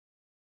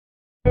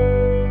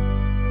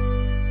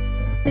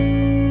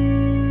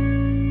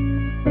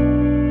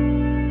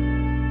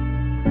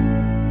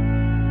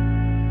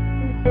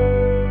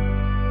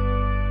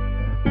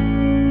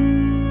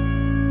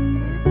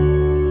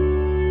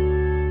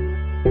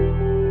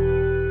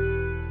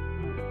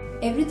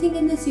Everything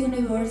in this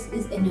universe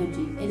is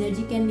energy.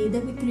 Energy can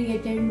neither be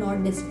created nor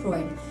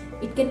destroyed.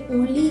 It can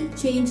only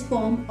change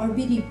form or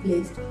be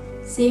replaced.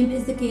 Same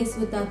is the case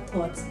with our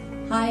thoughts.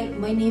 Hi,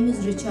 my name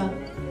is Richa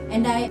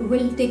and I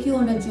will take you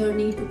on a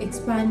journey to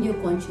expand your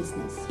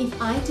consciousness.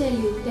 If I tell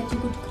you that you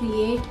could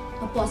create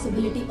a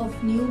possibility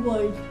of new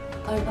world,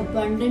 an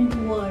abundant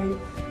world,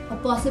 a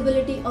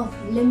possibility of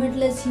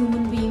limitless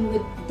human being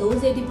with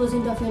those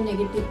 80% of your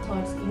negative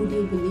thoughts, would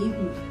you believe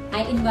me?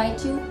 I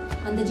invite you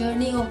on the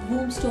journey of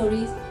Womb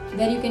Stories,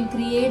 where you can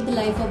create the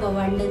life of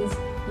abundance,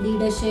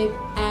 leadership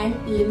and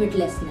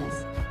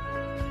limitlessness.